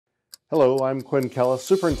Hello, I'm Quinn Kellis,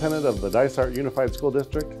 Superintendent of the Dysart Unified School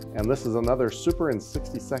District, and this is another Super in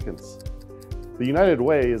 60 Seconds. The United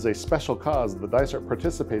Way is a special cause the Dysart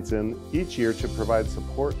participates in each year to provide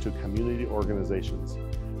support to community organizations.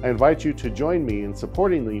 I invite you to join me in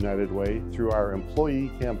supporting the United Way through our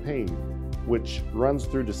employee campaign, which runs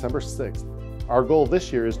through December 6th. Our goal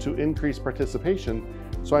this year is to increase participation,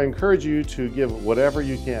 so I encourage you to give whatever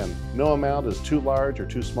you can. No amount is too large or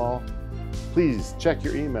too small. Please check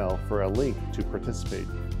your email for a link to participate.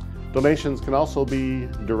 Donations can also be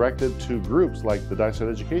directed to groups like the Dysart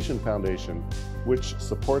Education Foundation, which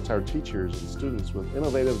supports our teachers and students with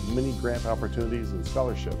innovative mini grant opportunities and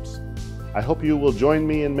scholarships. I hope you will join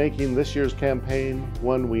me in making this year's campaign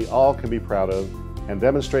one we all can be proud of and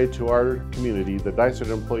demonstrate to our community that Dysart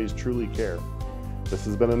employees truly care. This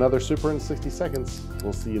has been another Super in 60 Seconds.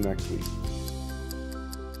 We'll see you next week.